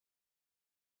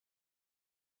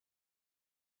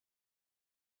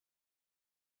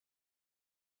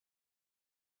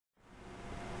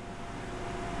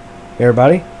Hey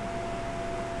everybody,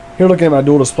 here looking at my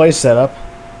dual display setup.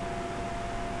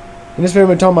 In this video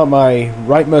we're talking about my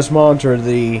rightmost monitor,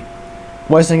 the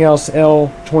Westinghouse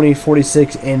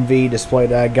AL1714 NV display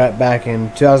that I got back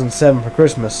in 2007 for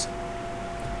Christmas.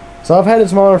 So I've had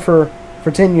this monitor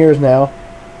for 10 years now.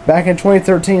 Back in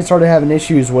 2013 started having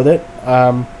issues with it.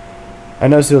 I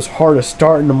noticed it was hard to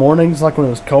start in the mornings, like when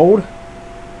it was cold.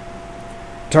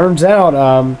 Turns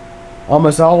out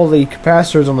almost all of the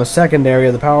capacitors on the secondary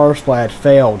of the power supply had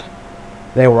failed.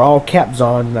 They were all caps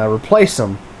on, and I replaced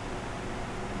them.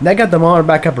 That got the monitor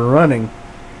back up and running.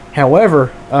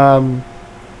 However,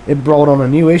 it brought on a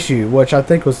new issue, which I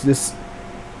think was this.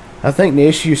 I think the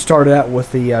issue started out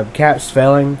with the caps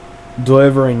failing,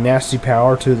 delivering nasty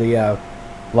power to the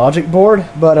logic board.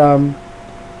 But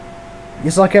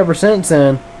it's like ever since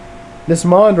then, this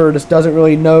monitor just doesn't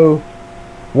really know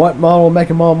what model, make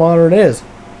and model monitor it is.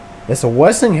 It's a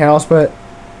Westinghouse, but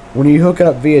when you hook it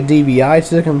up via DVI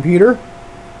to the computer,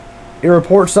 it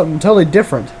reports something totally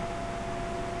different.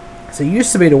 So it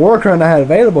used to be the workaround I had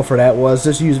available for that was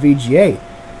just use VGA.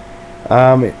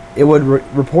 It would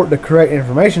report the correct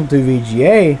information through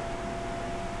VGA.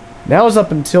 That was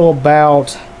up until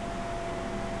about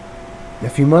a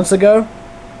few months ago.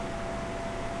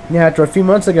 Yeah, after a few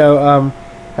months ago,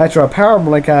 after a power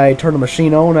blink, I turned the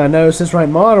machine on, and I noticed this right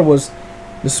monitor was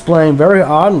displaying very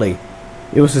oddly.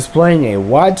 It was displaying a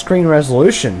widescreen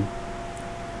resolution.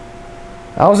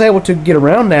 I was able to get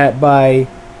around that by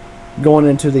going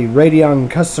into the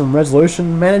Radeon Custom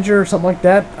Resolution Manager or something like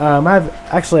that.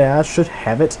 I should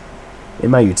have it in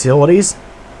my utilities.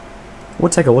 We'll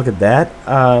take a look at that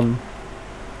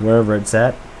wherever it's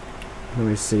at. Let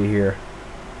me see here.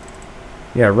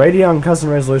 Yeah, Radeon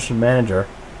Custom Resolution Manager.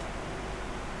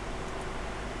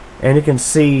 And you can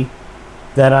see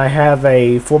that I have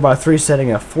a 4x3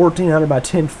 setting, a 1400 by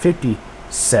 1050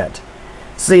 set.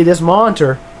 See, this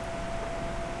monitor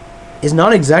is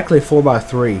not exactly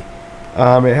 4x3.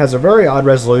 It has a very odd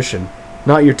resolution,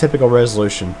 not your typical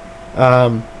resolution.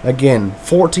 Again,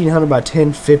 1400 by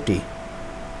 1050.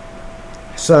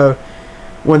 So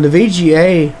when the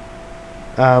VGA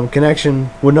connection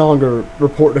would no longer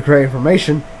report the correct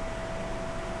information,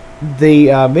 the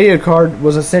video card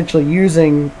was essentially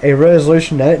using a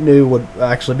resolution that it knew would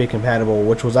actually be compatible,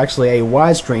 which was actually a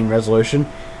widescreen resolution.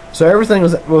 So everything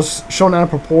was shown out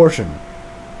of proportion.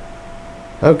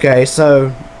 Okay,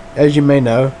 so as you may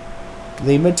know,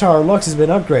 the MidTower Deluxe has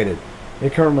been upgraded.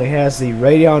 It currently has the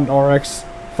Radeon RX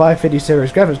 550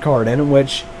 series graphics card in it,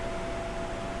 which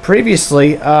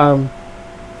previously,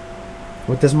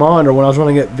 with this monitor, when I was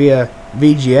running it via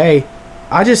VGA,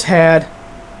 I just had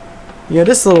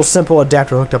this little simple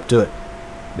adapter hooked up to it.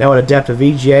 That would adapt to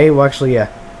VGA. Well, actually, it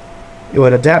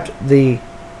would adapt the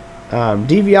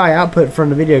DVI output from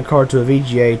the video card to a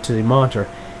VGA to the monitor.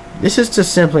 This is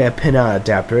just simply a pin-out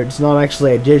adapter. It's not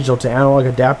actually a digital to analog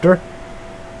adapter.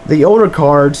 The older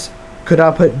cards could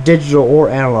output digital or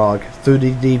analog through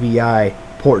the DVI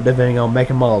port depending on make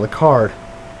and model of the card.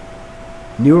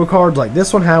 Newer cards like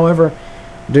this one, however,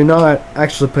 do not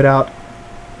actually put out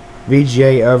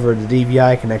VGA over the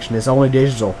DVI connection. It's only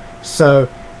digital. So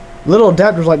little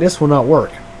adapters like this will not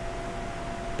work.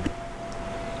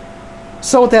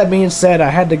 So with that being said, I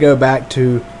had to go back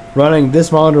to running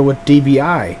this monitor with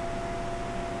DVI.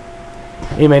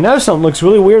 You may notice something looks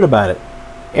really weird about it.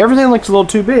 Everything looks a little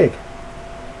too big.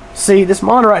 See, this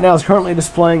monitor right now is currently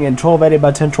displaying in 1280 by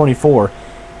 1024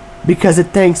 because it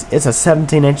thinks it's a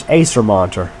 17-inch Acer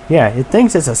monitor. Yeah, it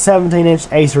thinks it's a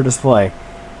 17-inch Acer display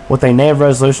with a native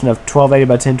resolution of 1280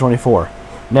 by 1024.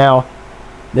 Now,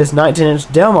 this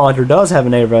 19-inch Dell monitor does have a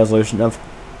native resolution of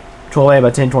 1280 by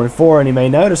 1024, and you may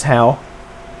notice how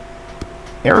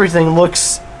everything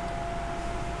looks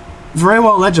very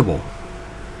well legible.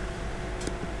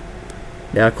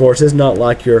 Now, of course, it's not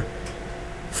like your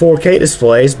 4K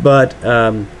displays, but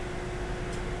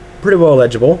pretty well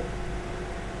legible.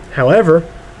 However,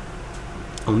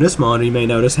 on this monitor, you may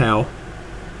notice how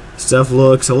stuff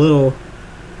looks a little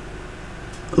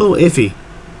iffy.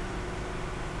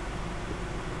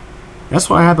 That's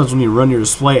what happens when you run your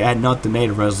display at not the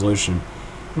native resolution.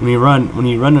 When you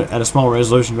run it at a small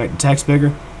resolution, make the text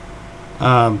bigger.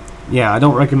 Yeah, I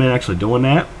don't recommend actually doing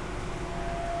that.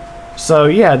 So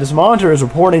yeah, this monitor is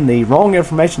reporting the wrong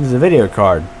information to the video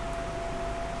card.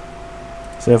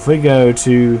 So if we go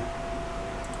to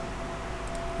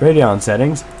Radeon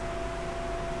settings,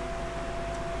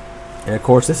 and of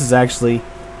course this is actually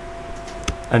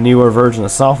a newer version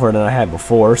of software than I had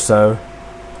before, so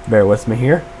bear with me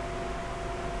here.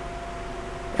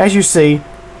 As you see,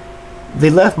 the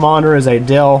left monitor is a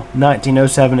Dell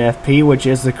 1907 FP, which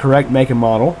is the correct make and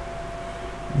model.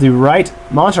 The right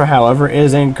monitor, however,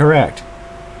 is incorrect.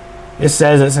 It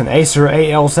says it's an Acer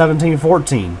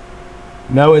AL1714.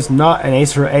 No, it's not an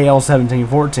Acer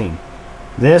AL1714.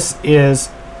 This is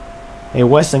a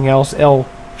Westinghouse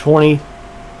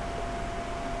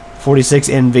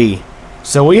L2046NV.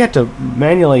 So we have to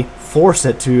manually force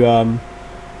it to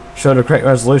show the correct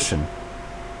resolution.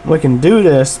 We can do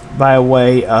this by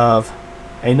way of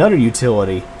another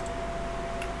utility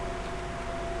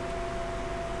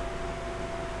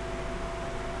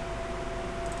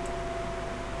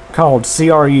called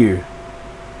CRU.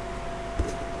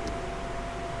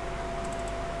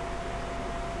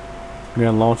 I'm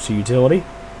going to launch the utility.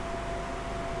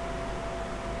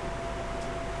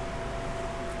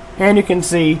 And you can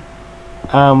see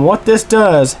what this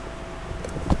does.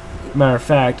 Matter of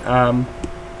fact,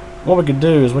 what we can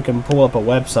do is we can pull up a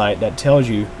website that tells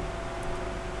you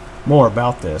more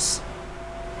about this.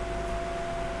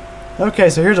 Okay,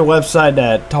 so here's a website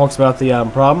that talks about the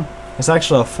problem. It's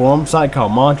actually a forum site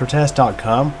called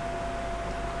monitortest.com.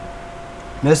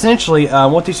 And essentially,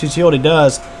 what this utility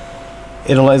does,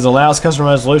 it allows custom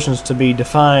resolutions to be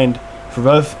defined for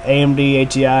both AMD,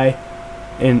 ATI,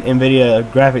 and NVIDIA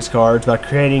graphics cards by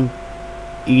creating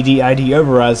EDID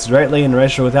overrides directly in the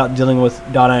register without dealing with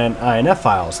 .inf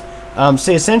files.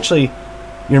 See, essentially,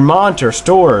 your monitor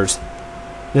stores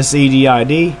this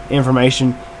EDID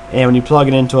information, and when you plug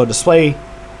it into a display,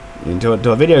 into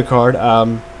a video card,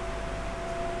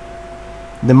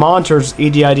 the monitor's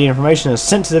EDID information is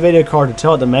sent to the video card to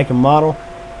tell it the make and model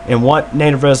and what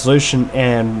native resolution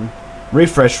and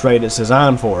refresh rate it's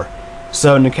designed for.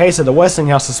 So in the case of the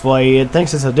Westinghouse display, it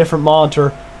thinks it's a different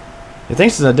monitor. It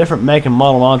thinks it's a different make and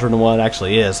model monitor than what it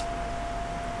actually is.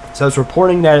 So it's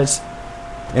reporting that it's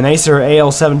an Acer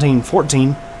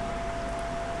AL1714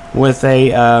 with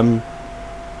a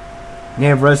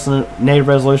native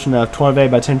resolution of 1280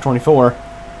 by 1024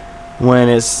 when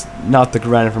it's not the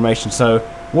correct information. So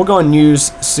we'll go and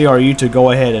use CRU to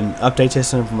go ahead and update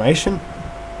this information.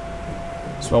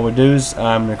 So what we do is,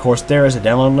 of course, there is a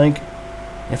download link.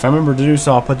 If I remember to do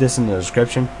so, I'll put this in the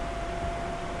description.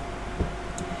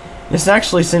 This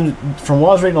actually seems, from what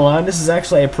I was reading online, this is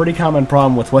actually a pretty common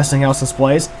problem with Westinghouse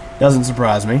displays. Doesn't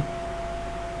surprise me.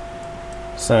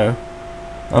 So,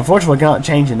 unfortunately, we cannot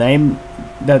change the name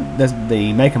that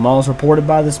the make and model is reported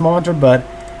by this monitor, but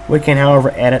we can,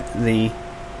 however, edit the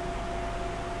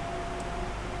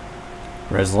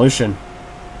resolution.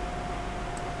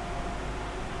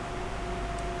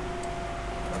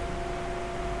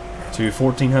 To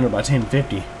 1400 by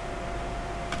 1050.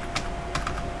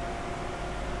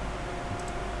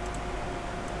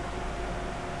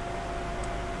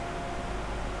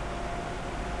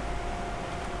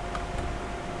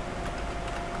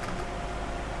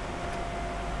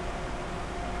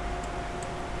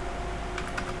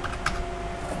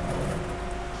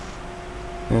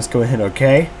 Let's go ahead and hit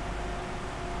OK.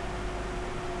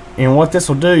 And what this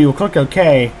will do, you'll click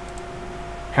OK.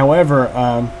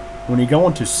 However, when you go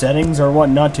into settings or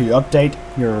whatnot to update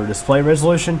your display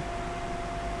resolution,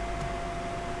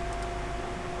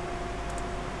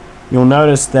 you'll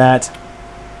notice that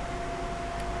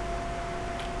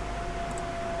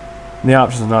the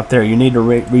option is not there. You need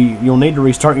to you'll need to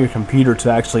restart your computer to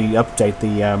actually update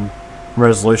the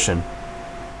resolution.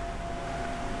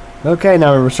 Okay,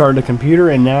 now we restarted the computer,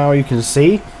 and now you can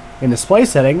see in display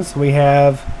settings we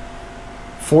have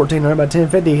 1400 by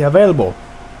 1050 available.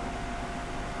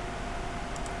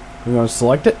 We're going to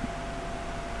select it,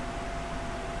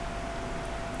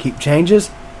 keep changes,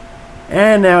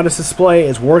 and now this display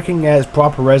is working as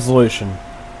proper resolution.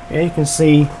 And you can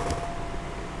see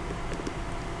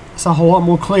it's a whole lot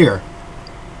more clear.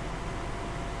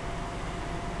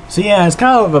 So yeah, it's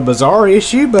kind of a bizarre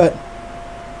issue, but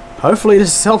hopefully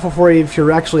this is helpful for you if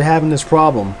you're actually having this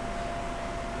problem.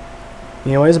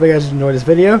 Anyways, I hope you guys enjoyed this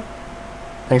video.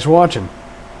 Thanks for watching.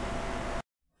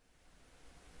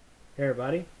 Hey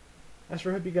everybody. I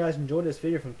sure hope you guys enjoyed this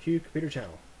video from Q Computer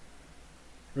Channel.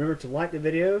 Remember to like the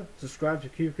video, subscribe to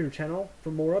Q Computer Channel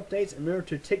for more updates, and remember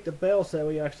to tick the bell so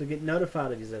that you actually get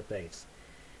notified of these updates.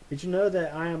 Did you know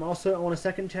that I am also on a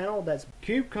second channel that's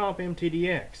CubeComp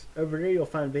MTDX? Over there you'll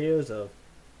find videos of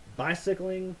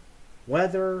bicycling,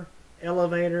 weather,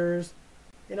 elevators,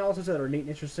 and all sorts of other neat and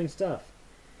interesting stuff.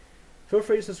 Feel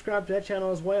free to subscribe to that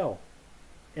channel as well.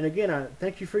 And again, I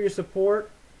thank you for your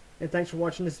support, and thanks for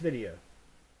watching this video.